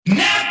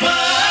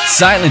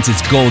Silence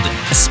is golden,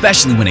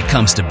 especially when it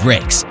comes to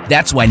brakes.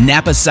 That's why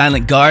Napa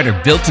Silent Guard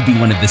are built to be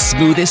one of the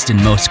smoothest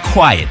and most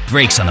quiet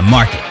brakes on the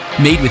market.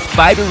 Made with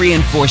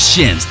fiber-reinforced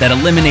shims that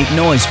eliminate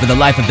noise for the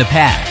life of the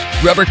pad,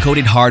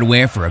 rubber-coated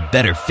hardware for a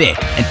better fit,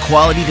 and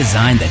quality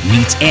design that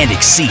meets and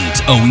exceeds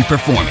OE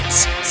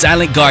performance.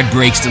 Silent Guard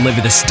brakes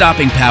deliver the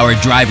stopping power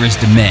drivers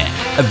demand.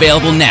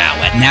 Available now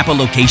at Napa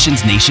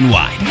locations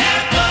nationwide.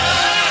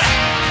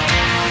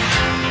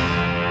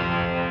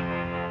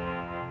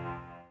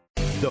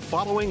 The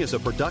following is a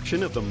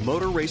production of the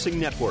Motor Racing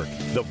Network,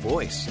 the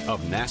voice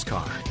of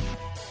NASCAR.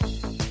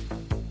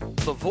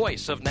 The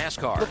voice of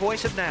NASCAR. The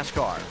voice of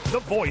NASCAR. The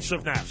voice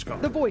of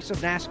NASCAR. The voice of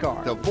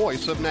NASCAR. The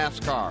voice of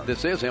NASCAR.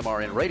 This is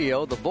MRN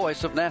Radio, the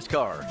voice of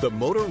NASCAR. The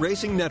Motor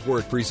Racing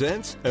Network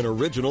presents an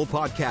original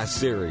podcast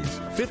series,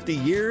 50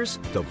 Years,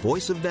 The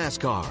Voice of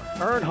NASCAR.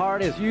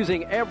 Earnhardt is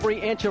using every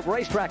inch of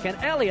racetrack, and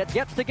Elliott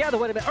gets together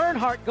with him.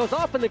 Earnhardt goes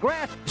off in the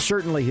grass.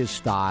 Certainly his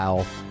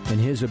style and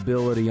his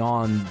ability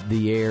on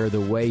the air,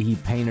 the way he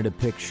painted a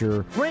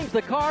picture. Brings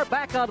the car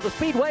back onto the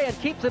speedway and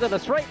keeps it in a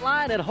straight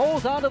line and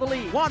holds on to the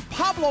lead. Juan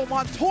Pablo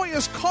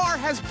Montoya's car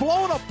has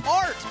blown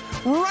apart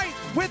right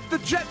with the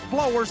jet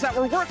blowers that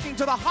were working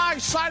to the high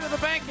side of the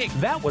banking.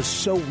 That was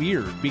so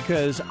weird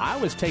because I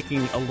was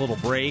taking a little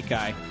break.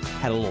 I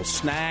had a little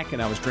snack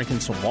and I was drinking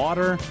some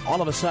water.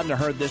 All of a sudden I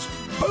heard this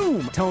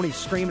boom. Tony's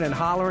screaming and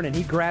hollering, and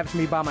he grabs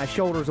me by my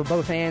shoulders with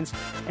both hands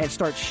and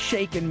starts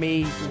shaking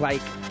me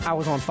like I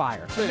was on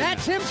fire.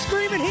 That's him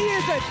screaming. He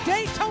is a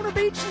Daytona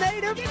Beach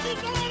native. He's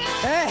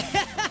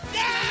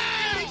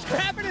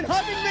grabbing and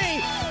hugging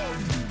me.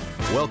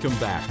 Welcome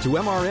back to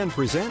MRN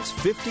Presents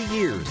 50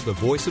 Years, The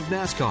Voice of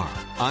NASCAR.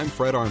 I'm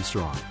Fred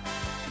Armstrong.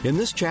 In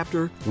this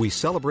chapter, we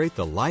celebrate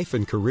the life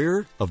and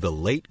career of the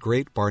late,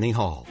 great Barney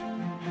Hall.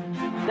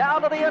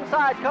 Down to the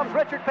inside comes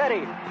Richard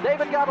Petty.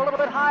 David got a little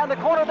bit high in the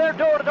corner there,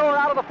 door to door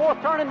out of the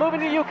fourth turn and moving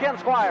to you, Ken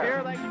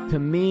Squire. To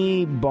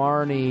me,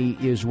 Barney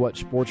is what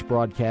sports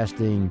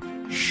broadcasting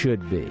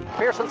should be.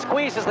 Pearson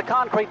squeezes the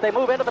concrete. They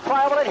move into the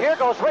trial, and here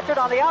goes Richard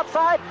on the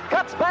outside,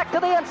 cuts back to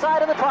the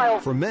inside in the trial.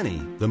 For many,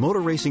 the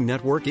Motor Racing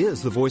Network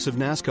is the voice of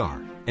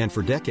NASCAR. And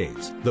for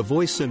decades, the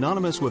voice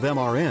synonymous with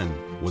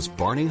MRN was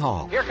Barney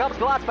Hall. Here comes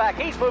Glotzback.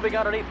 He's moving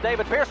underneath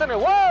David Pearson.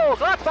 And whoa,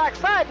 Glotzback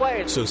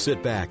sideways. So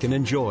sit back and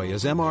enjoy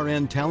as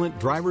MRN talent,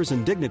 drivers,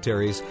 and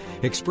dignitaries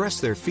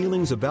express their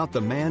feelings about the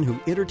man who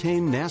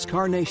entertained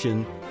NASCAR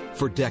Nation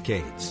for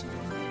decades.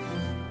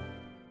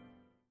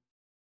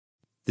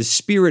 The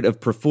spirit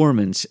of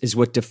performance is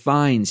what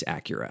defines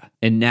Acura,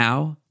 and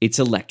now it's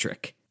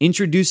electric.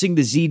 Introducing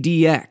the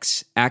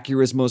ZDX,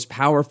 Acura's most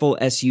powerful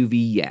SUV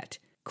yet.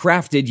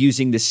 Crafted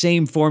using the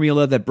same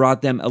formula that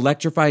brought them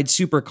electrified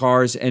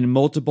supercars and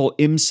multiple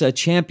IMSA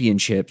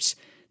championships,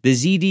 the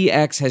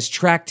ZDX has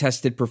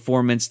track-tested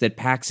performance that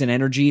packs an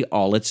energy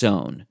all its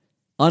own.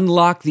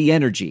 Unlock the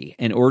energy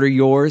and order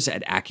yours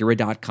at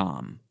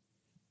Acura.com.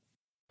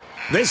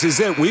 This is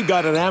it. We've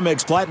got an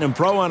Amex Platinum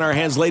Pro on our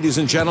hands, ladies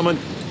and gentlemen.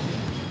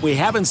 We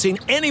haven't seen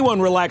anyone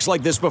relax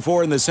like this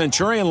before in the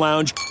Centurion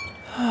Lounge.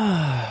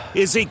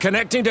 Is he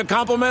connecting to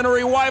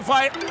complimentary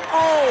Wi-Fi?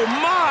 Oh,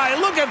 my!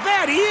 Look at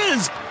that! He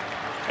is!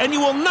 And you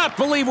will not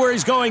believe where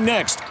he's going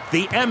next.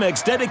 The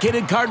Amex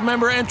dedicated card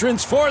member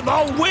entrance for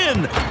the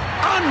win!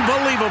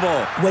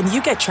 Unbelievable! When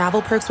you get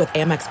travel perks with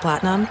Amex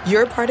Platinum,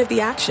 you're part of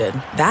the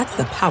action. That's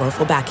the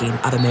powerful backing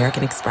of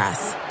American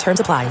Express. Terms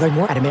apply. Learn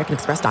more at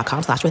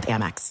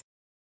americanexpress.com/withAmex.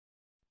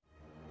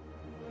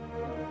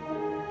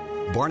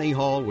 Barney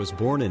Hall was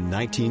born in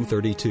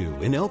 1932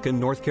 in Elkin,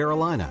 North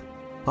Carolina.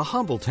 A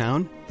humble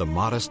town, the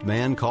modest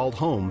man called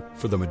home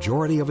for the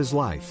majority of his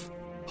life.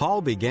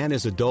 Hall began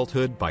his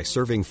adulthood by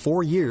serving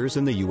 4 years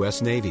in the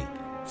U.S. Navy.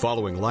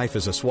 Following life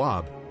as a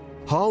swab,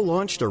 Hall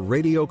launched a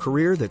radio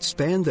career that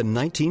spanned the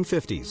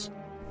 1950s,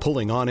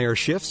 pulling on-air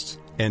shifts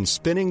and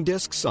spinning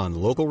discs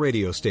on local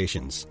radio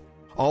stations.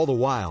 All the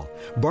while,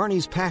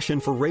 Barney's passion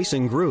for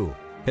racing grew.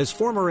 As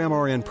former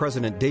MRN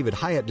President David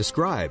Hyatt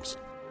describes,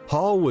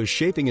 Hall was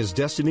shaping his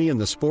destiny in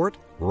the sport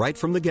right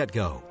from the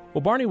get-go.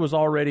 Well, Barney was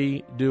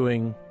already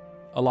doing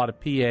a lot of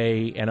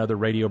PA and other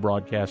radio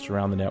broadcasts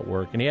around the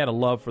network, and he had a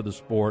love for the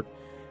sport.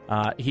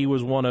 He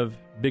was one of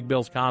Big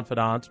Bill's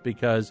confidants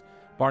because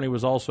Barney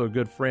was also a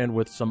good friend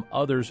with some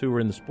others who were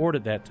in the sport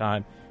at that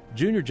time.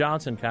 Junior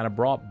Johnson kind of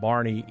brought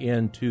Barney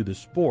into the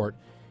sport.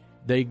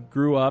 They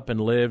grew up and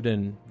lived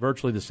in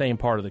virtually the same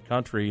part of the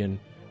country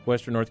in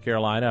western North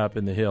Carolina up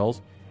in the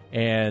hills,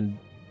 and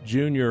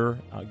Junior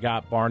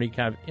got Barney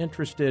kind of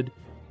interested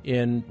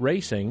in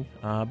racing.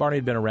 Barney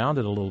had been around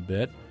it a little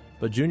bit,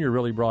 but Junior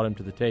really brought him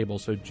to the table.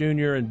 So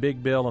Junior and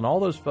Big Bill and all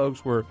those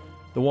folks were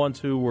the ones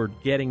who were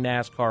getting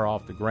NASCAR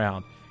off the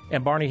ground.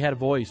 And Barney had a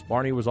voice.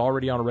 Barney was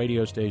already on a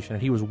radio station,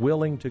 and he was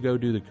willing to go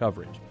do the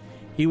coverage.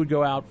 He would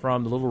go out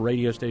from the little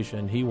radio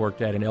station he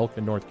worked at in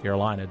Elkin, North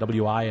Carolina,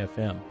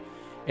 WIFM,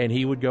 and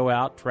he would go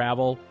out,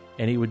 travel,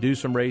 and he would do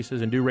some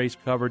races and do race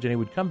coverage, and he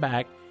would come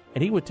back,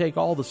 and he would take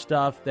all the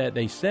stuff that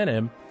they sent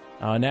him,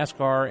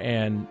 NASCAR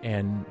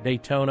and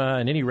Daytona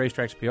and any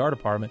racetrack's PR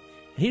department,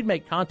 and he'd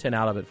make content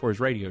out of it for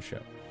his radio show.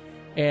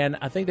 And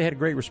I think they had a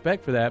great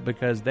respect for that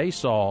because they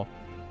saw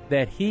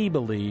that he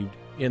believed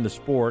in the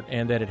sport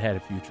and that it had a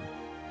future.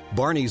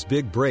 Barney's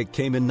big break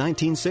came in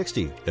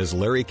 1960 as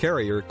Larry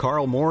Carrier,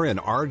 Carl Moore, and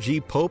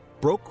R.G. Pope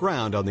broke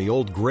ground on the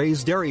old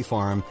Gray's Dairy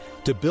Farm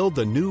to build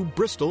the new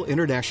Bristol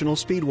International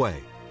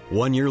Speedway.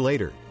 1 year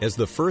later, as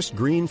the first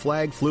green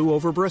flag flew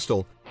over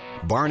Bristol,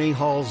 Barney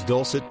Hall's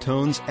dulcet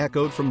tones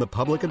echoed from the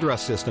public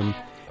address system,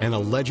 and a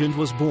legend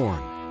was born.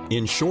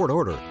 In short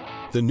order,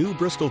 the new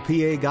Bristol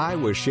PA guy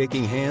was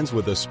shaking hands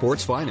with the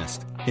sport's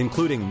finest,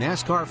 including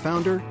NASCAR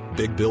founder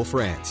Big Bill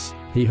France.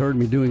 He heard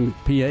me doing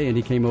PA, and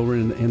he came over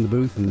in the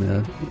booth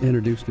and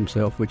introduced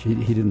himself, which he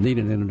didn't need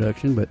an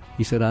introduction, but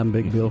he said, "I'm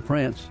Big Bill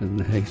France." And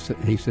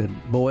he said,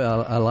 "Boy,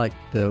 I like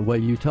the way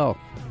you talk."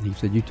 He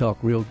said, "You talk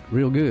real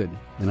good."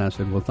 And I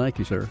said, "Well, thank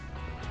you, sir."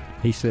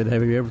 He said,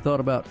 "Have you ever thought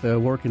about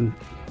working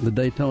the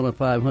Daytona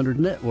 500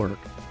 network?"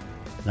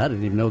 I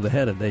didn't even know they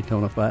had a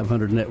Daytona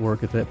 500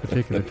 network at that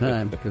particular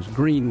time because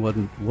green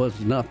was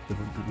not the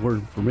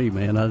word for me,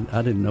 man.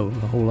 I didn't know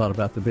a whole lot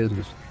about the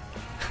business.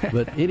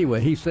 But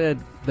anyway, he said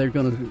they're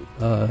going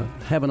to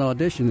have an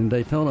audition in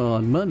Daytona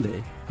on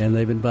Monday, and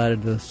they've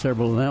invited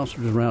several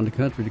announcers around the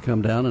country to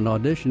come down and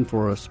audition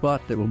for a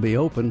spot that will be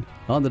open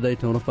on the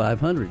Daytona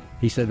 500.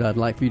 He said, "I'd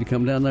like for you to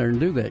come down there and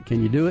do that.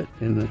 Can you do it?"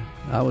 And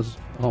I was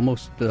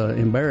almost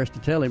embarrassed to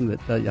tell him that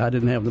I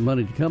didn't have the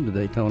money to come to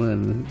Daytona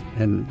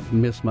and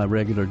miss my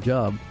regular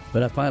job.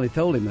 But I finally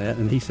told him that,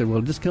 and he said,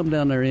 "Well, just come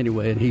down there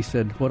anyway." And he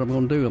said, "What I'm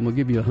going to do, I'm going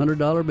to give you a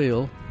 $100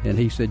 bill." And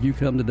he said, "You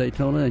come to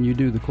Daytona and you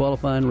do the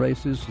qualifying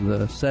races,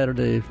 the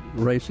Saturday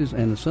races,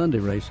 and the Sunday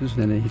races."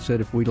 And he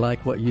said, "If we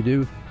like what you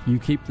do, you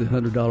keep the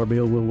 $100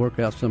 bill. We'll work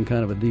out some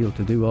kind of a deal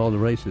to do all the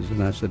races."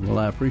 And I said, "Well,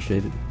 I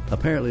appreciate it."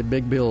 Apparently,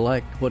 Big Bill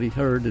liked what he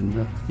heard,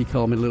 and he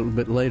called me a little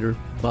bit later.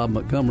 Bob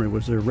Montgomery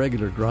was their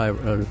regular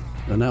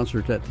announcer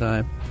at that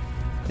time.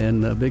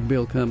 And Big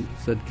Bill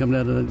said, "Come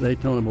down to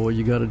Daytona, boy,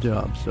 you got a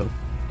job." So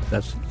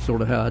that's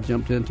sort of how I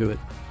jumped into it.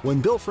 When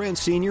Bill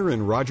France Sr.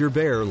 and Roger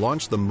Bear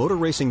launched the Motor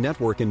Racing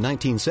Network in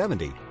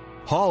 1970,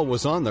 Hall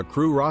was on the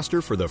crew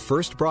roster for the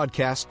first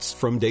broadcasts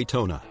from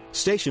Daytona,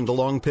 stationed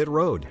along Pit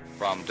Road.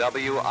 From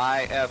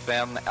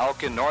WIFM,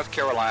 Elkin, North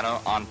Carolina,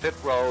 on Pit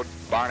Road,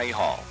 Barney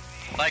Hall.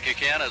 Thank you,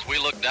 Ken. As we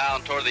look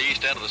down toward the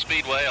east end of the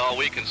speedway, all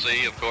we can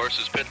see, of course,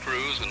 is pit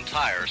crews and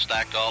tires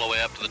stacked all the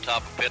way up to the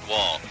top of pit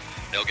wall.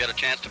 They'll get a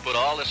chance to put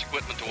all this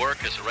equipment to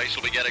work as the race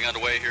will be getting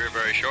underway here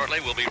very shortly.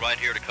 We'll be right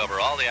here to cover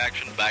all the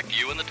action back to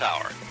you in the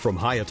tower. From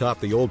high atop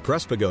the old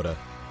press pagoda,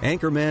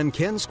 anchorman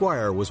Ken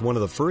Squire was one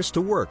of the first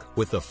to work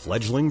with the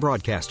fledgling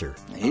broadcaster.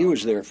 He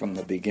was there from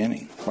the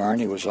beginning.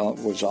 Barney was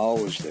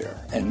always there,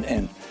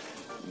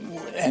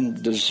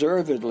 and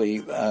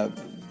deservedly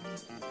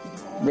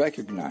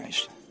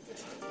recognized,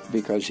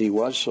 because he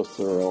was so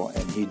thorough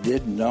and he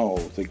did know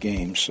the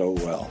game so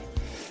well.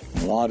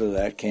 A lot of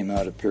that came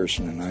out of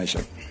Pearson and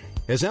Isaac.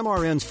 As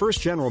MRN's first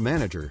general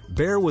manager,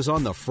 Bear was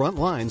on the front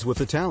lines with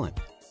the talent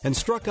and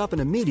struck up an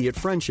immediate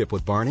friendship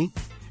with Barney,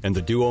 and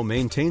the duo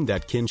maintained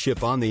that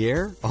kinship on the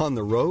air, on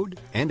the road,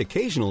 and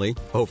occasionally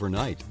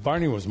overnight.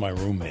 Barney was my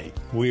roommate.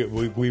 We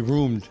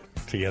roomed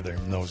together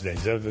in those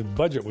days. The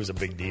budget was a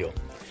big deal.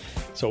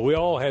 So we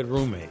all had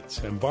roommates,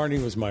 and Barney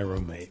was my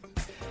roommate.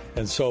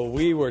 And so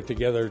we were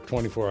together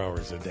 24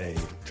 hours a day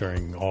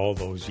during all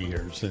those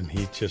years, and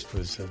he just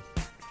was a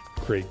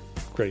great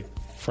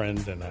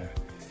friend.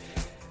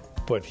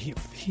 But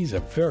he's a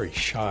very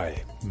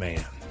shy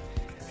man,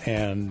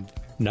 and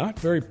not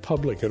very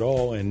public at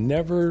all, and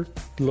never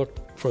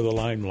looked for the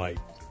limelight.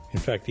 In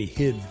fact, he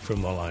hid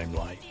from the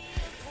limelight.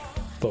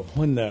 But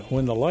when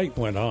the light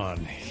went on,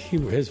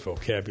 his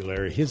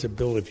vocabulary, his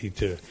ability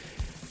to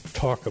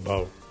talk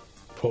about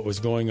what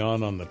was going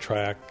on the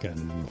track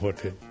and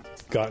what had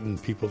gotten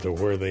people to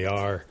where they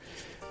are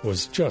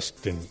was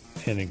just an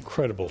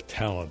incredible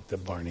talent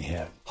that Barney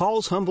had.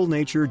 Hall's humble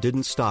nature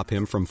didn't stop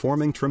him from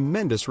forming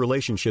tremendous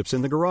relationships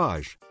in the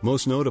garage,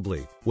 most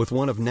notably with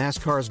one of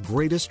NASCAR's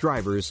greatest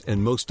drivers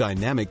and most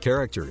dynamic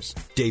characters,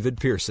 David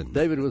Pearson.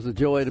 David was a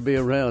joy to be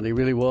around. He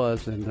really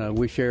was, and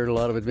we shared a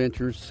lot of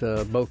adventures,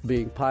 both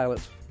being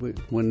pilots.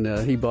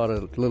 When he bought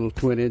a little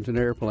twin-engine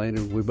airplane,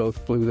 and we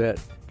both flew that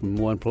from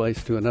one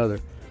place to another,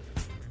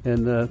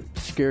 and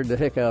scared the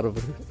heck out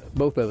of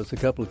both of us a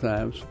couple of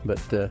times,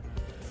 but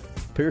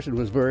Pearson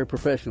was very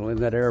professional in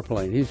that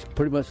airplane. He's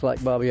pretty much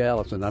like Bobby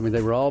Allison. I mean,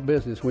 they were all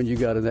business when you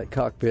got in that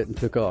cockpit and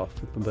took off.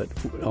 But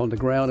on the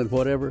ground and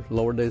whatever,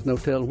 Lord, there's no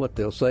telling what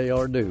they'll say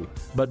or do.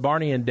 But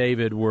Barney and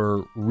David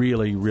were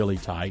really, really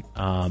tight.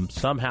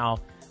 Somehow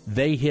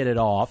they hit it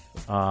off,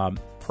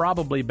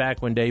 probably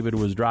back when David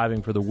was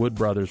driving for the Wood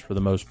Brothers for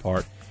the most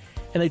part.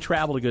 And they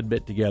traveled a good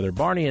bit together.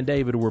 Barney and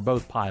David were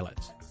both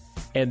pilots,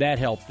 and that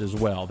helped as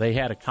well. They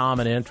had a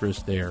common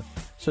interest there.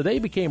 So they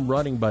became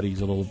running buddies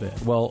a little bit.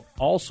 Well,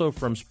 also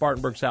from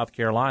Spartanburg, South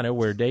Carolina,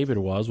 where David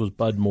was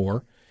Bud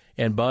Moore.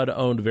 And Bud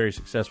owned a very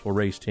successful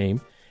race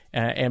team.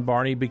 And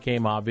Barney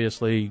became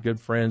obviously good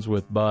friends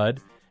with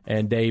Bud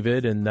and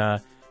David. And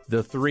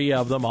the three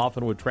of them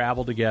often would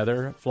travel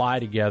together,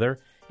 fly together.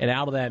 And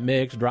out of that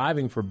mix,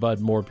 driving for Bud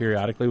Moore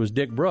periodically, was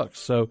Dick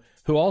Brooks,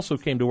 who also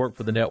came to work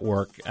for the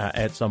network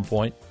at some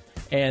point.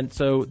 And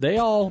so they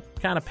all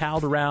kind of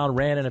palled around,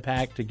 ran in a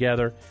pack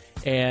together.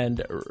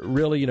 And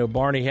really,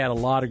 Barney had a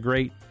lot of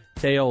great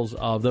tales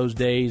of those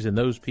days and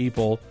those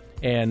people,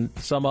 and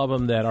some of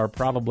them that are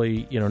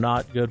probably,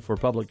 not good for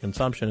public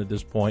consumption at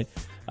this point.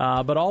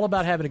 But all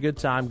about having a good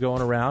time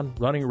going around,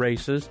 running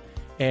races,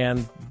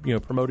 and,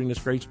 promoting this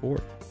great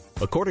sport.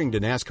 According to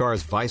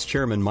NASCAR's Vice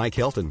Chairman Mike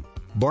Helton,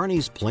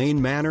 Barney's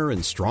plain manner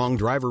and strong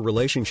driver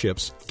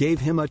relationships gave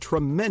him a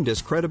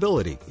tremendous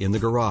credibility in the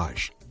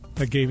garage.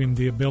 That gave him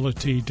the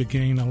ability to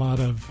gain a lot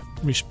of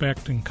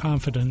respect and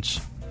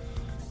confidence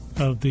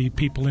of the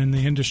people in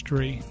the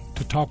industry,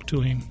 to talk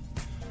to him,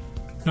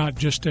 not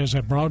just as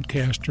a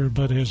broadcaster,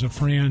 but as a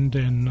friend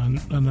and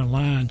an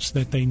alliance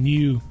that they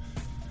knew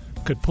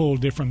could pull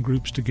different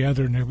groups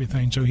together and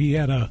everything. So he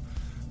had a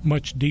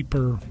much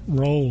deeper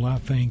role, I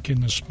think,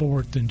 in the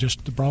sport than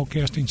just the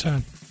broadcasting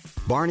side.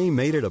 Barney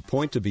made it a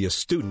point to be a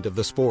student of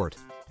the sport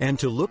and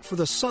to look for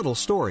the subtle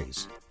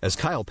stories. As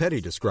Kyle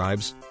Petty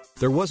describes,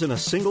 there wasn't a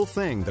single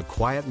thing the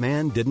quiet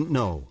man didn't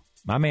know.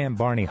 My man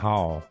Barney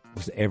Hall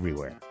was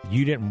everywhere.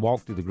 You didn't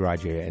walk through the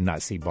garage area and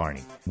not see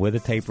Barney with a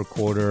tape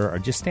recorder or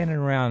just standing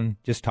around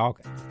just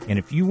talking. And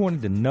if you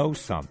wanted to know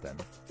something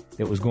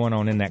that was going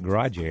on in that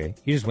garage area,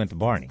 you just went to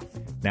Barney.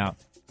 Now,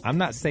 I'm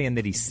not saying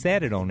that he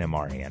said it on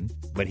MRN,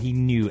 but he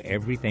knew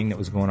everything that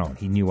was going on.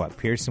 He knew what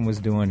Pearson was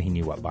doing. He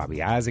knew what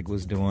Bobby Isaac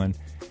was doing.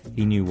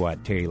 He knew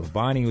what Terry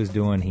Labonte was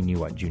doing. He knew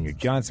what Junior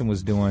Johnson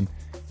was doing.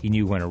 He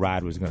knew when a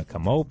ride was going to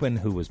come open,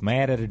 who was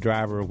mad at a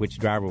driver, which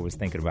driver was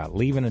thinking about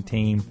leaving a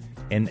team.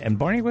 And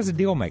Barney was a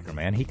deal maker,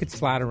 man. He could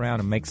slide around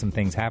and make some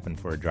things happen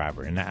for a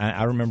driver. And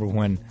I remember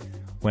when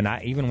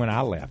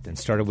I left and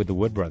started with the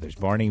Wood Brothers,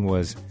 Barney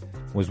was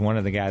one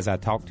of the guys I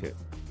talked to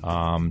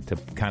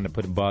kind of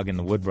put a bug in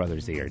the Wood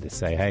Brothers' ear to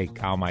say, hey,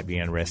 Kyle might be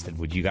interested.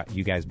 Would you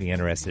guys be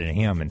interested in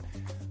him? And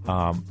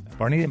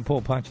Barney didn't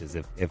pull punches.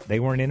 If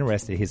they weren't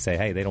interested, he'd say,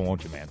 hey, they don't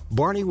want you, man.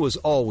 Barney was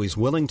always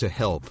willing to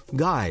help,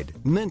 guide,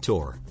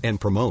 mentor, and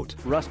promote.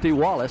 Rusty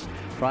Wallace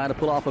trying to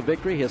pull off a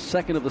victory, his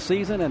second of the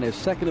season and his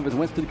second of his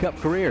Winston Cup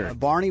career.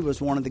 Barney was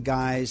one of the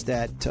guys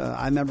that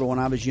I remember when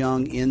I was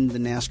young in the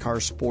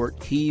NASCAR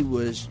sport, he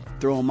was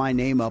throwing my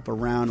name up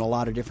around a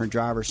lot of different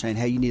drivers saying,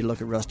 hey, you need to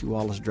look at Rusty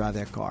Wallace to drive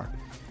that car.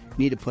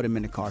 You need to put him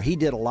in the car. He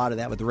did a lot of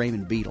that with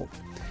Raymond Beadle.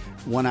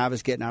 When I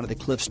was getting out of the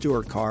Cliff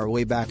Stewart car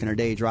way back in the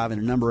day, driving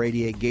a number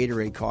 88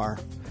 Gatorade car,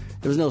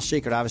 there was no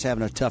secret I was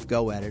having a tough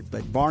go at it.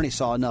 But Barney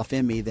saw enough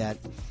in me that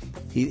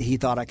he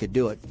thought I could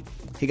do it.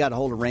 He got a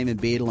hold of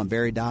Raymond Beadle and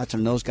Barry Dotson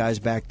and those guys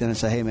back then and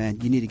said, hey,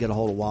 man, you need to get a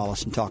hold of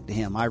Wallace and talk to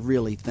him. I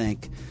really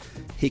think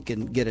he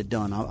can get it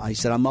done. I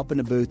said, I'm up in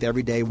the booth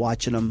every day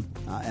watching him,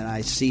 and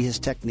I see his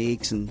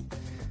techniques, and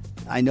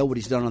I know what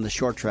he's done on the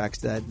short tracks,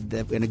 that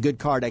in a good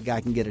car, that guy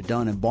can get it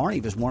done. And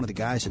Barney was one of the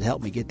guys that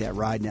helped me get that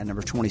ride in that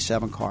number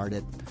 27 car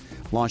that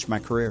launched my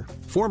career.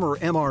 Former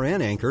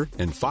MRN anchor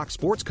and Fox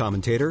Sports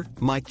commentator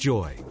Mike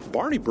Joy.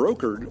 Barney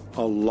brokered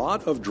a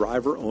lot of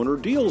driver-owner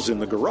deals in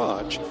the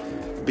garage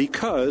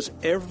because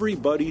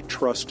everybody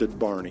trusted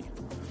Barney.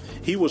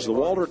 He was the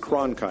Walter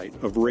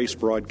Cronkite of race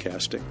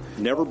broadcasting.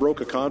 Never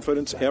broke a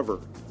confidence ever,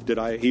 did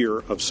I hear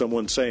of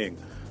someone saying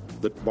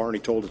that Barney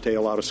told a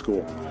tale out of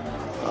school.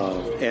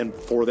 And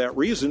for that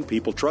reason,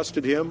 people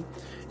trusted him,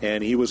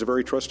 and he was a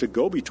very trusted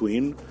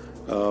go-between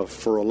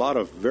for a lot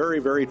of very,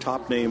 very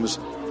top names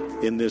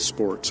in this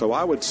sport. So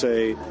I would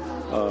say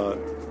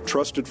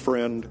trusted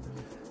friend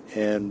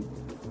and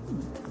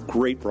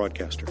great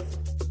broadcaster.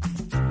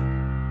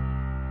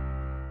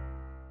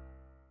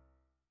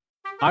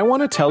 I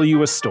want to tell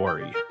you a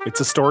story. It's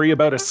a story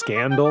about a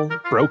scandal,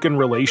 broken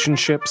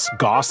relationships,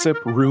 gossip,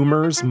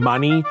 rumors,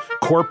 money,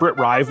 corporate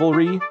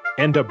rivalry,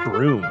 and a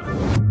broom.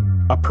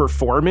 A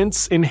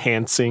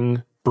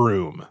performance-enhancing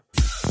broom.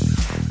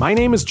 My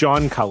name is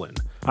John Cullen.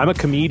 I'm a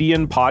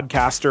comedian,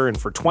 podcaster, and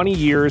for 20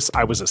 years,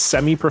 I was a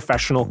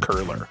semi-professional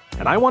curler.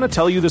 And I want to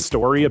tell you the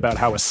story about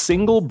how a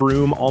single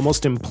broom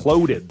almost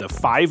imploded the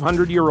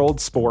 500-year-old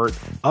sport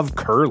of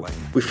curling.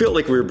 We felt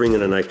like we were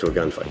bringing a knife to a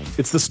gunfight.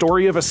 It's the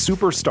story of a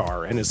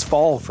superstar and his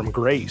fall from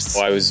grace.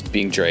 Well, I was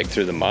being dragged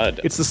through the mud.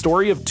 It's the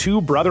story of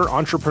two brother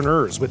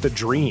entrepreneurs with a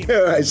dream.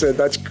 I said,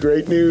 that's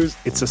great news.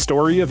 It's a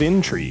story of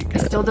intrigue. I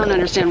still don't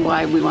understand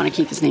why we want to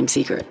keep his name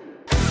secret.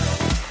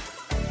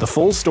 The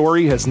full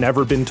story has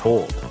never been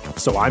told,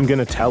 so I'm going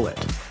to tell it.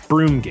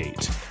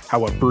 Broomgate,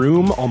 how a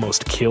broom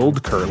almost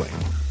killed curling.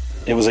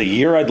 It was a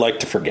year I'd like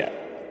to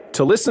forget.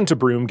 To listen to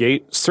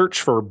Broomgate,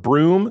 search for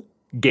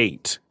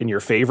Broomgate in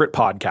your favorite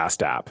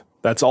podcast app.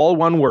 That's all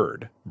one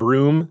word,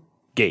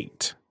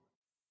 Broomgate.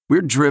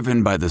 We're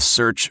driven by the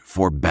search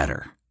for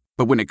better.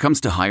 But when it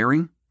comes to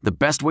hiring, the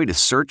best way to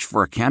search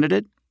for a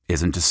candidate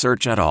isn't to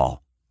search at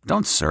all.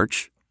 Don't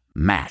search,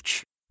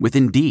 match with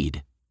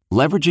Indeed.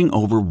 Leveraging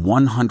over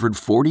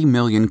 140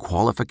 million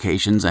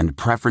qualifications and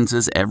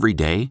preferences every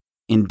day,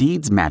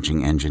 Indeed's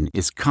matching engine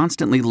is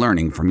constantly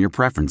learning from your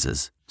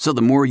preferences. So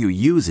the more you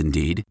use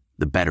Indeed,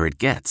 the better it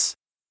gets.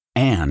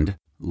 And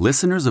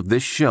listeners of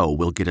this show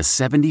will get a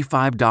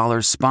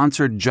 $75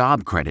 sponsored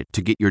job credit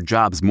to get your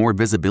jobs more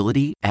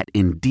visibility at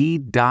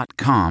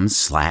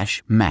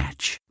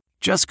Indeed.com/match.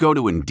 Just go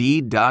to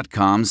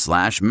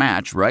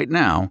Indeed.com/match right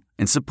now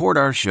and support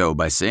our show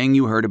by saying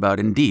you heard about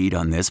Indeed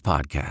on this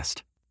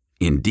podcast.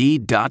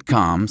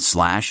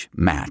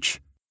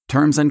 Indeed.com/match.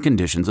 Terms and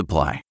conditions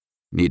apply.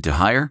 Need to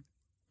hire?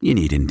 You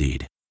need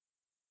Indeed.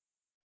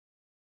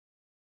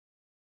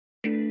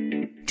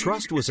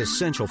 Trust was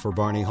essential for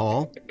Barney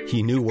Hall.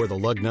 He knew where the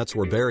lug nuts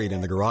were buried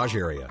in the garage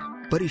area,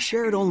 but he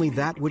shared only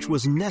that which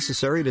was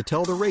necessary to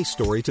tell the race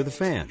story to the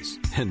fans,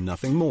 and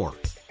nothing more.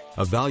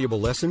 A valuable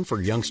lesson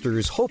for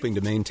youngsters hoping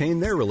to maintain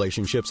their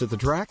relationships at the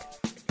track,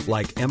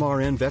 like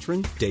MRN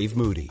veteran Dave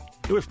Moody.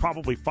 It was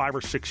probably 5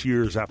 or 6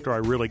 years after I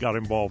really got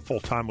involved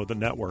full-time with the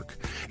network.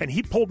 And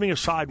he pulled me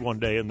aside one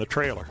day in the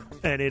trailer.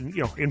 And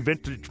in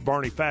vintage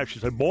Barney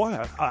fashion, he said,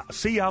 "Boy, I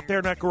see you out there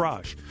in that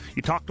garage.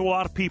 You talk to a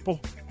lot of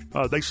people.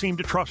 They seem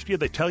to trust you.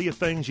 They tell you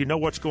things. You know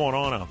what's going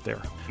on out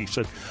there." He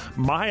said,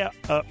 my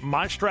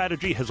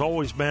strategy has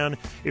always been,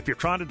 if you're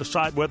trying to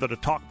decide whether to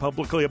talk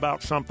publicly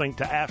about something,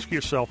 to ask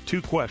yourself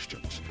 2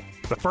 questions.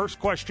 The first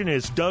question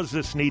is, does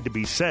this need to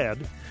be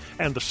said?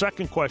 And the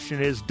second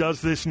question is,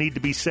 does this need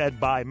to be said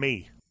by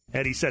me?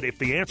 And he said, if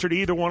the answer to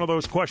either one of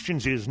those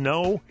questions is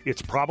no,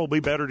 it's probably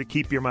better to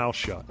keep your mouth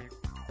shut.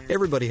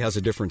 Everybody has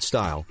a different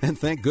style, and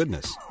thank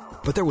goodness.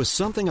 But there was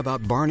something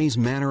about Barney's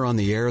manner on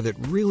the air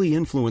that really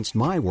influenced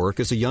my work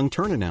as a young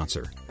turn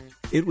announcer.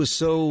 It was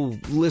so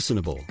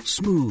listenable,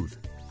 smooth,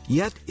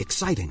 yet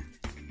exciting.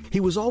 He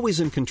was always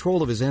in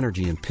control of his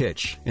energy and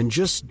pitch, and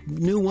just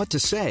knew what to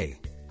say,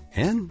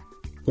 and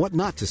what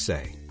not to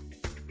say.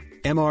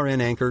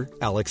 MRN anchor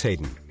Alex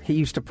Hayden. He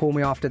used to pull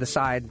me off to the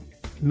side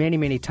many,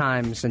 many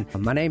times, and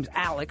my name's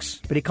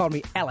Alex, but he called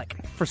me Alec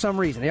for some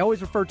reason. He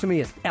always referred to me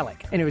as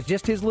Alec, and it was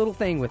just his little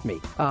thing with me.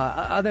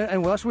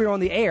 Unless we were on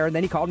the air, and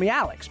then he called me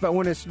Alex, but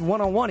when it's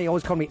one-on-one, he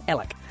always called me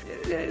Alec.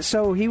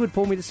 So he would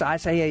pull me to the side,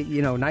 say, hey,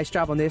 nice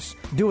job on this,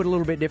 do it a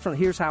little bit different,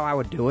 here's how I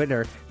would do it,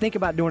 or think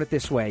about doing it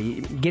this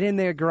way. Get in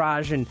their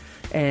garage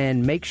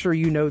and make sure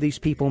you know these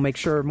people, make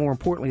sure, more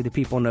importantly, the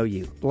people know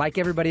you. Like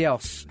everybody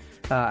else,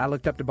 I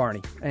looked up to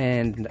Barney,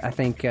 and I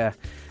think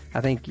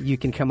you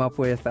can come up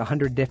with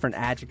 100 different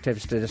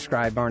adjectives to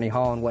describe Barney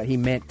Hall and what he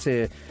meant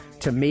to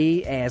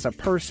me as a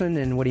person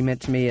and what he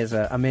meant to me as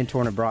a mentor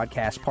and a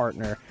broadcast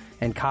partner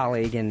and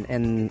colleague,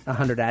 and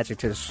 100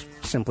 adjectives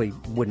simply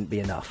wouldn't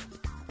be enough.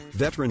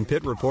 Veteran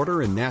pit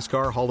reporter and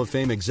NASCAR Hall of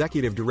Fame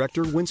Executive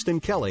Director Winston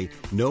Kelly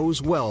knows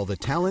well the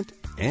talent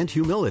and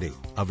humility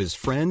of his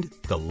friend,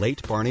 the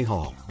late Barney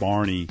Hall.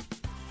 Barney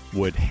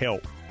would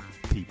help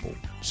people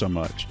so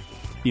much.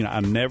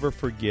 I never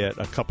forget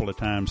a couple of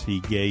times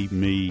he gave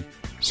me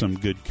some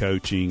good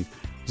coaching. I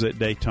was at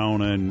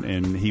Daytona,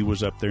 and he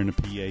was up there in the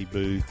PA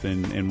booth,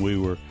 and we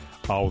were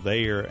all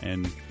there.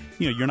 And,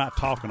 you're not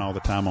talking all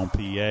the time on PA,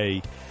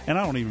 and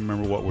I don't even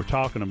remember what we're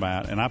talking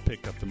about. And I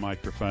picked up the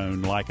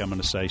microphone like I'm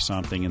going to say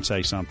something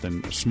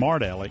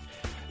smart aleck.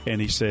 And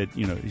he said,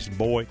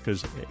 boy,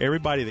 because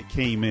everybody that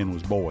came in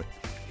was boy.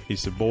 He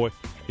said, boy,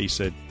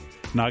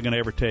 not going to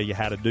ever tell you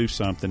how to do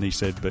something. He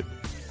said, but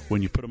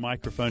when you put a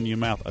microphone in your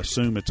mouth,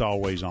 assume it's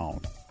always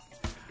on.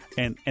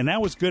 And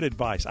that was good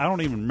advice. I don't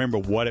even remember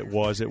what it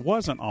was. It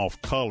wasn't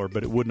off color,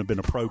 but it wouldn't have been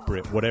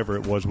appropriate, whatever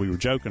it was we were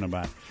joking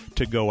about,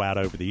 to go out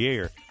over the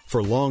air.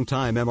 For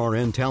longtime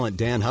MRN talent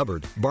Dan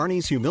Hubbard,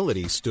 Barney's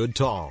humility stood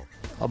tall.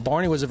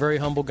 Barney was a very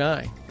humble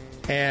guy,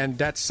 and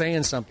that's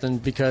saying something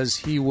because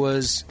he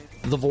was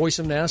the voice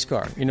of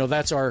NASCAR.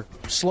 That's our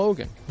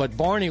slogan. But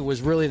Barney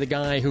was really the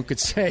guy who could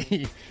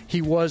say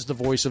he was the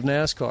voice of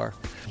NASCAR.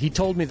 He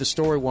told me the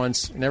story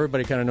once, and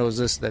everybody kind of knows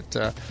this,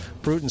 that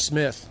Bruton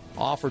Smith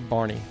offered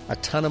Barney a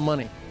ton of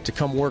money to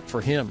come work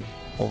for him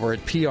over at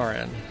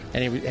PRN.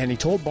 And he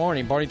told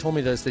Barney told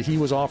me this, that he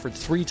was offered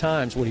 3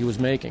 times what he was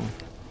making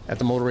at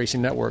the Motor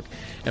Racing Network.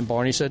 And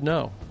Barney said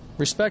no.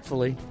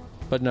 Respectfully,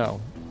 but no.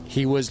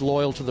 He was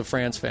loyal to the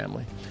France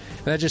family.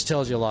 And that just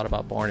tells you a lot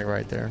about Barney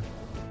right there.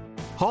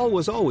 Hall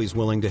was always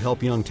willing to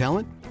help young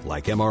talent,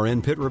 like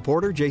MRN pit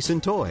reporter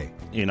Jason Toy.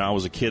 I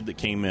was a kid that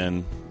came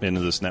into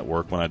this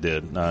network when I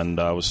did, and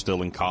I was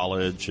still in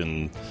college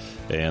and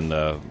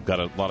got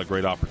a lot of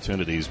great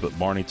opportunities, but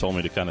Barney told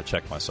me to kind of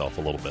check myself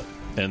a little bit.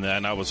 And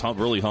I was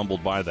really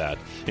humbled by that.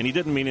 And he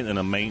didn't mean it in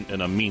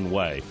a mean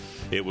way.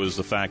 It was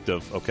the fact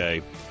of,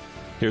 okay,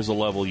 here's the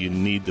level you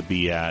need to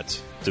be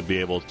at to be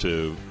able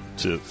to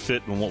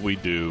fit in what we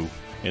do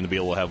and to be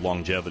able to have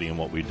longevity in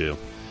what we do.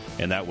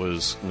 And that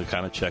was the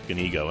kind of check an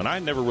ego. And I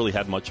never really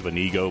had much of an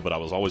ego, but I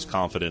was always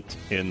confident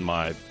in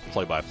my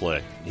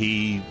play-by-play.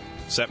 He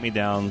sat me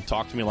down,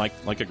 talked to me like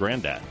a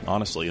granddad,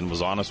 honestly, and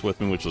was honest with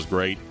me, which was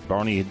great.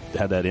 Barney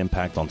had that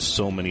impact on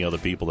so many other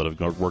people that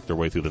have worked their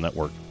way through the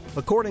network.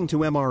 According to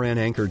MRN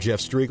anchor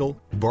Jeff Striegel,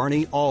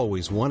 Barney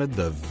always wanted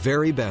the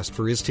very best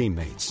for his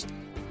teammates.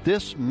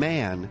 This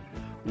man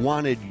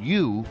wanted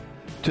you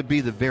to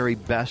be the very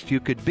best you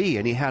could be,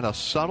 and he had a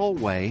subtle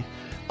way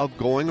of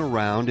going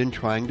around and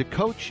trying to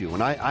coach you.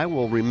 And I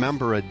will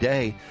remember a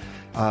day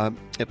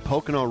at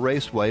Pocono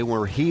Raceway,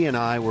 where he and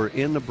I were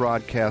in the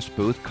broadcast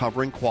booth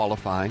covering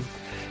qualifying.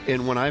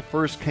 And when I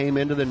first came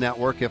into the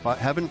network,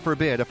 heaven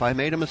forbid, if I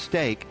made a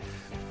mistake,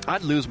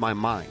 I'd lose my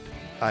mind.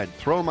 I'd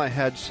throw my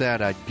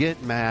headset, I'd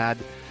get mad.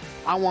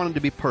 I wanted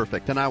to be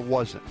perfect, and I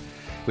wasn't.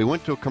 We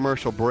went to a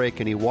commercial break,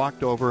 and he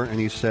walked over and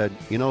he said,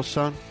 "You know,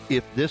 son,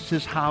 if this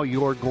is how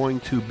you're going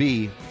to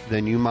be,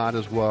 then you might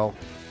as well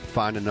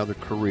find another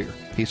career."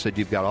 He said,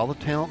 "You've got all the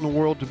talent in the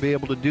world to be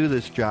able to do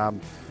this job,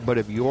 but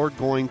if you're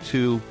going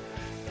to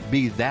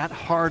be that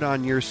hard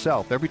on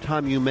yourself every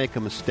time you make a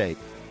mistake,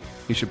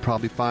 you should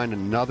probably find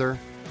another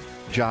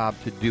job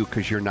to do,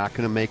 because you're not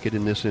going to make it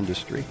in this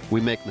industry.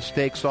 We make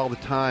mistakes all the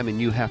time,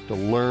 and you have to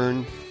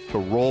learn to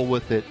roll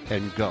with it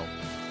and go."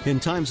 In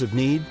times of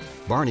need,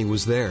 Barney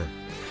was there.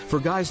 For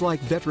guys like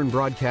veteran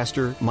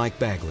broadcaster Mike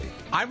Bagley.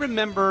 I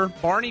remember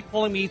Barney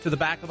pulling me to the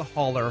back of the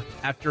hauler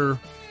after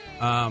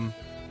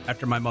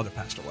my mother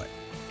passed away.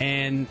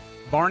 And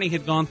Barney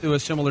had gone through a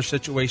similar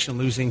situation,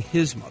 losing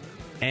his mother.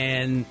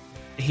 And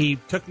he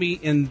took me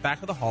in the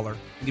back of the hauler,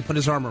 and he put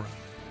his arm around me.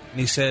 And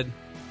he said,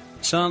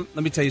 "Son,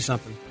 let me tell you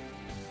something."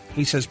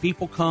 He says,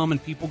 "People come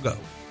and people go."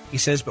 He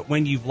says, "But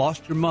when you've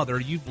lost your mother,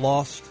 you've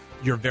lost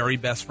your very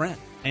best friend."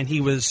 And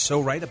he was so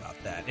right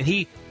about that. And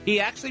he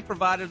actually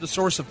provided a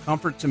source of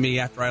comfort to me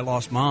after I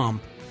lost Mom.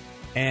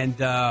 And,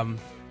 and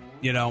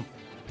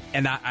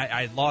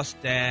I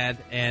lost Dad,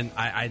 and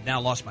I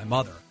now lost my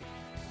mother.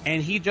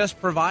 And he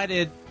just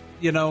provided,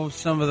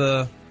 some of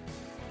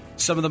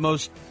the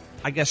most,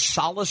 I guess,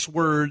 solace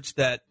words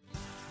that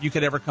you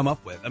could ever come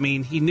up with. I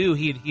mean, he knew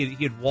he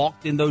had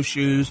walked in those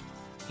shoes.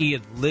 He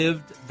had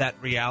lived that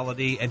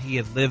reality, and he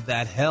had lived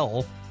that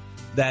hell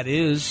that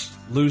is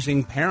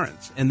losing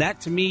parents. And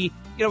that, to me,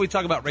 we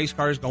talk about race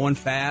cars going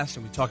fast,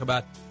 and we talk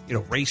about,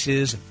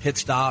 races and pit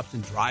stops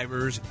and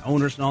drivers and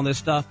owners and all this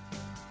stuff.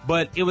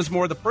 But it was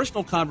more the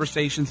personal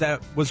conversations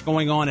that was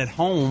going on at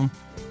home,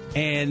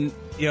 and,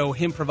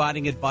 him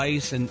providing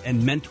advice and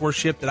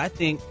mentorship that I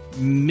think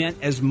meant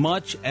as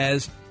much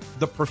as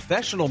the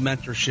professional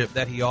mentorship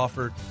that he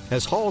offered.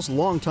 As Hall's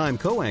longtime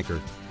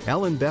co-anchor,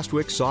 Alan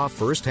Bestwick saw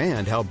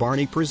firsthand how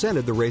Barney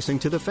presented the racing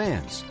to the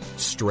fans,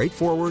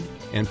 straightforward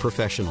and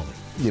professionally.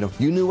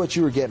 You knew what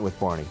you were getting with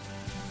Barney.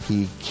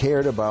 He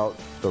cared about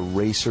the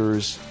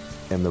racers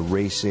and the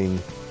racing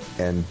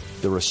and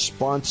the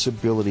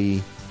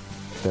responsibility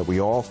that we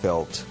all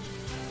felt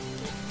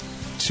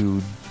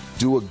to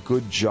do a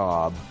good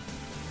job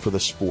for the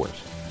sport.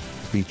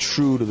 Be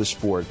true to the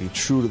sport, be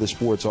true to the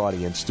sports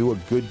audience, do a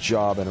good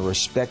job and a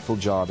respectful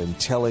job in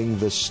telling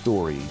the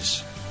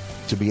stories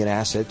to be an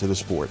asset to the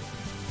sport.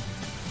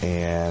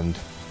 And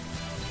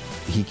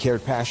he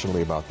cared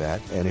passionately about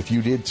that. And if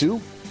you did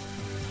too,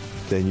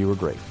 then you were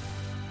great.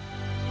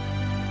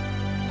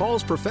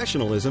 Hall's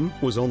professionalism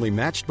was only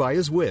matched by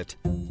his wit,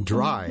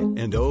 dry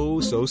and oh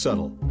so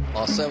subtle.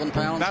 Lost 7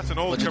 pounds? That's an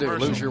old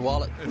commercial. Lose your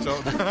wallet? It's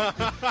old.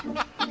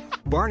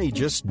 Barney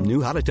just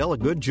knew how to tell a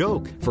good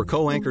joke. For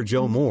co-anchor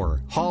Joe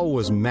Moore, Hall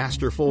was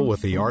masterful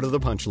with the art of the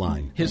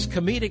punchline. His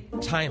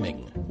comedic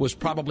timing was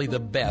probably the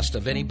best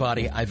of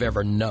anybody I've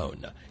ever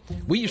known.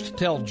 We used to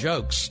tell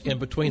jokes in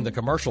between the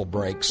commercial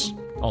breaks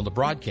on the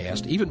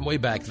broadcast, even way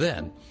back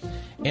then.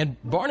 And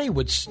Barney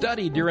would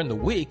study during the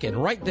week and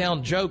write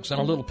down jokes on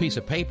a little piece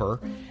of paper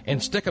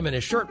and stick them in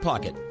his shirt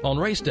pocket on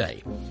race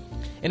day.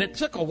 And it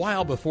took a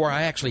while before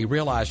I actually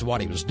realized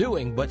what he was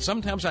doing, but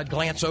sometimes I'd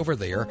glance over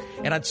there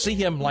and I'd see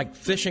him like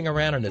fishing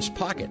around in his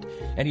pocket,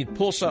 and he'd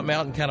pull something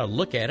out and kind of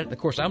look at it. And of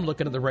course, I'm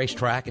looking at the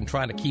racetrack and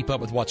trying to keep up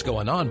with what's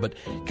going on, but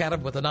kind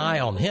of with an eye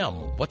on him.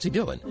 What's he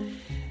doing?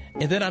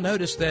 And then I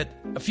noticed that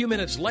a few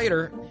minutes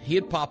later,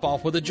 he'd pop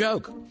off with a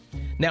joke.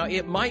 Now,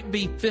 it might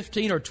be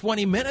 15 or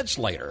 20 minutes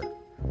later,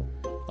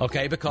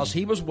 okay, because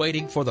he was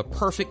waiting for the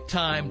perfect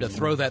time to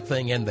throw that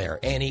thing in there,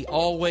 and he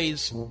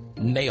always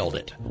nailed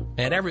it.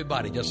 And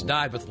everybody just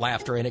died with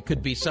laughter, and it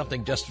could be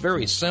something just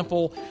very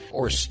simple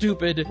or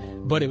stupid,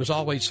 but it was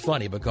always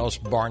funny because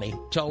Barney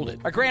told it.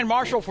 Our grand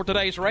marshal for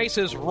today's race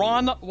is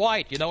Ron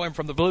White. You know him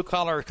from the Blue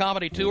Collar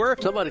Comedy Tour.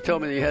 Somebody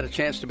told me that you had a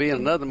chance to be in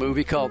another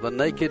movie called The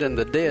Naked and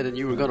the Dead, and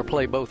you were going to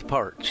play both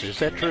parts. Is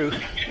that true?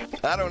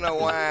 I don't know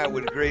why I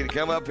would agree to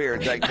come up here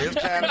and take this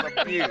kind of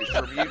abuse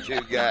from you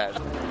two guys.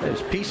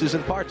 There's pieces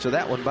and parts of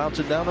that one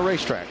bouncing down the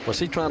racetrack. Was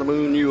he trying to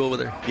moon you over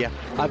there? Yeah.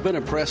 I've been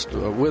impressed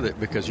with it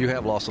because you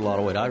have lost a lot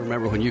of weight. I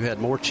remember when you had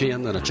more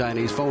chin than a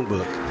Chinese phone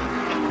book.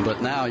 But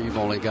now you've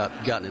only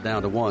gotten it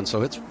down to 1,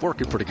 so it's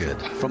working pretty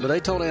good. From the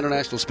Daytona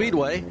International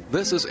Speedway,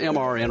 this is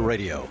MRN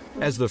Radio.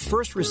 As the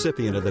first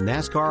recipient of the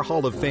NASCAR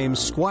Hall of Fame's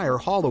Squire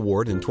Hall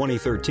Award in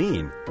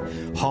 2013,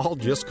 Hall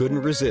just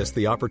couldn't resist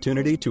the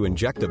opportunity to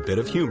inject a bit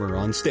of humor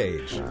on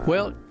stage.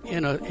 Well,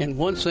 in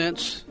one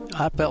sense,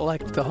 I felt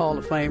like the Hall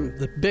of Fame,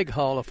 the big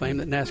Hall of Fame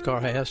that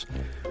NASCAR has,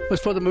 was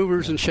for the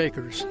movers and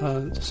shakers.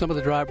 Some of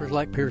the drivers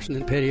like Pearson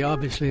and Petty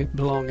obviously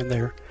belong in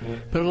there.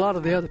 But a lot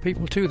of the other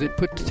people, too, that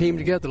put the team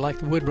together, like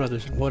the Wood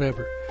Brothers and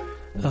whatever.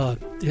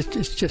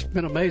 It's just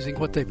been amazing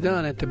what they've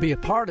done. And to be a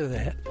part of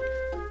that,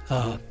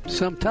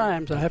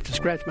 sometimes I have to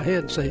scratch my head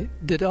and say,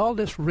 did all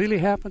this really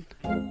happen?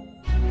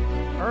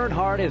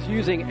 Earnhardt is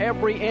using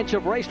every inch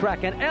of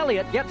racetrack, and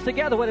Elliott gets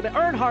together with him.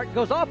 Earnhardt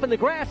goes off in the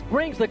grass,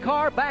 brings the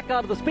car back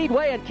onto the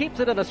speedway, and keeps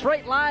it in a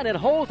straight line and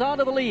holds on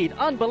to the lead.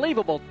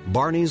 Unbelievable.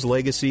 Barney's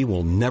legacy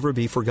will never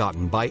be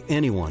forgotten by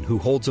anyone who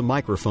holds a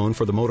microphone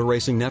for the Motor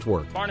Racing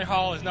Network. Barney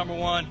Hall is number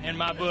one in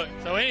my book,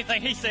 so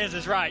anything he says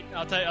is right.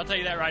 I'll tell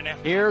you that right now.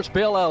 Here's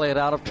Bill Elliott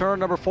out of turn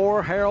number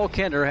 4. Harold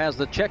Kinder has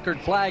the checkered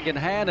flag in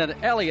hand, and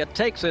Elliott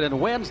takes it and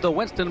wins the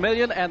Winston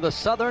Million and the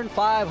Southern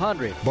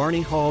 500.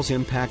 Barney Hall's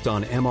impact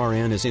on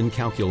MRN is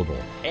incalculable.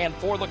 And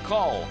for the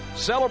call,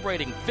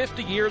 celebrating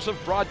 50 years of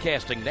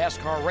broadcasting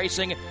NASCAR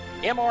racing,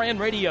 MRN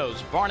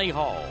Radio's Barney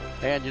Hall.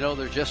 And you know,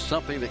 there's just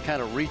something that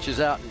kind of reaches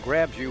out and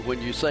grabs you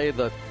when you say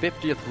the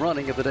 50th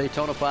running of the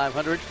Daytona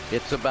 500.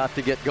 It's about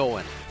to get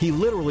going. He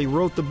literally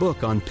wrote the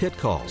book on pit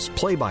calls,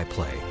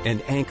 play-by-play,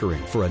 and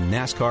anchoring for a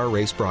NASCAR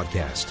race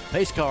broadcast.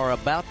 Pace car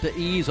about to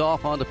ease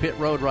off onto pit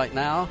road right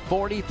now.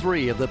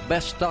 43 of the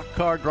best stock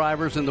car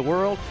drivers in the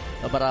world,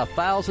 about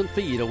 1,000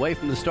 feet away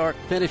from the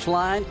start-finish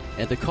line.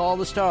 And to call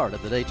the start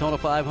of the Daytona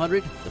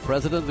 500, the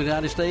President of the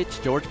United States,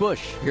 George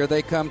Bush. Here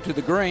they come to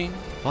the green.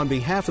 On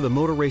behalf of the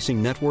Motor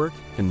Racing Network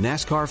and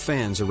NASCAR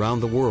fans around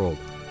the world,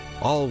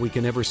 all we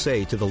can ever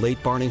say to the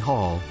late Barney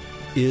Hall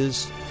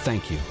is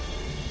thank you.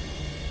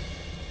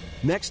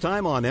 Next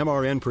time on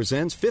MRN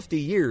Presents 50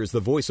 Years, the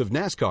Voice of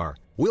NASCAR,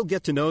 we'll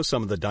get to know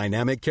some of the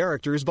dynamic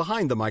characters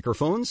behind the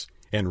microphones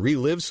and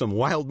relive some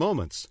wild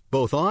moments,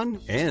 both on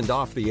and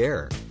off the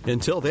air.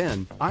 Until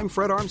then, I'm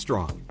Fred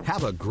Armstrong.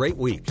 Have a great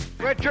week.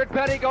 Richard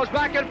Petty goes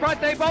back in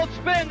front. They both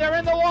spin. They're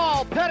in the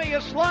wall. Petty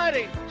is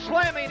sliding,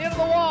 slamming into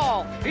the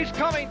wall. He's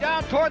coming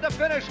down toward the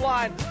finish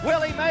line.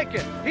 Will he make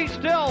it? He's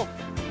still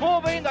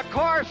moving. The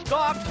car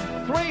stops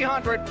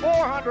 300,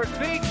 400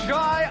 feet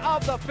shy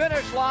of the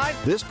finish line.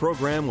 This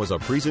program was a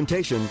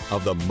presentation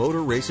of the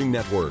Motor Racing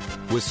Network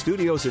with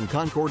studios in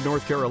Concord,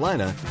 North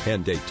Carolina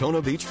and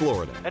Daytona Beach,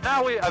 Florida. And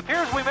now it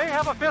appears we may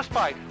have a fist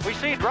fight. We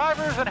see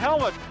drivers and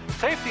helmet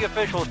safety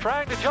officials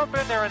trying to jump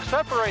in there and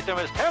separate them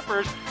as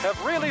tempers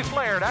have really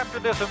flared after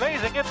this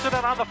amazing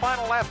incident on the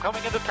final lap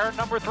coming into turn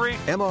number 3.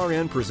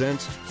 MRN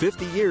Presents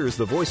 50 Years,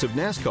 the Voice of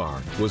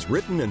NASCAR was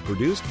written and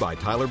produced by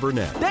Tyler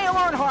Burnett. Dale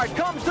Earnhardt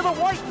comes to the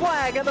white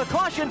flag and the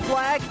caution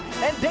flag,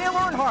 and Dale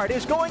Earnhardt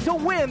is going to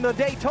win the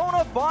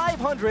Daytona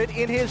 500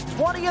 in his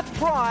 20th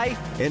try.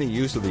 Any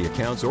use of the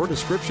accounts or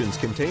descriptions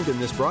contained in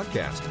this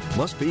broadcast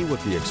must be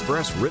with the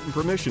express written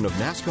permission of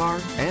NASCAR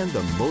and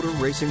the Motor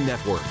Racing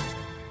Network.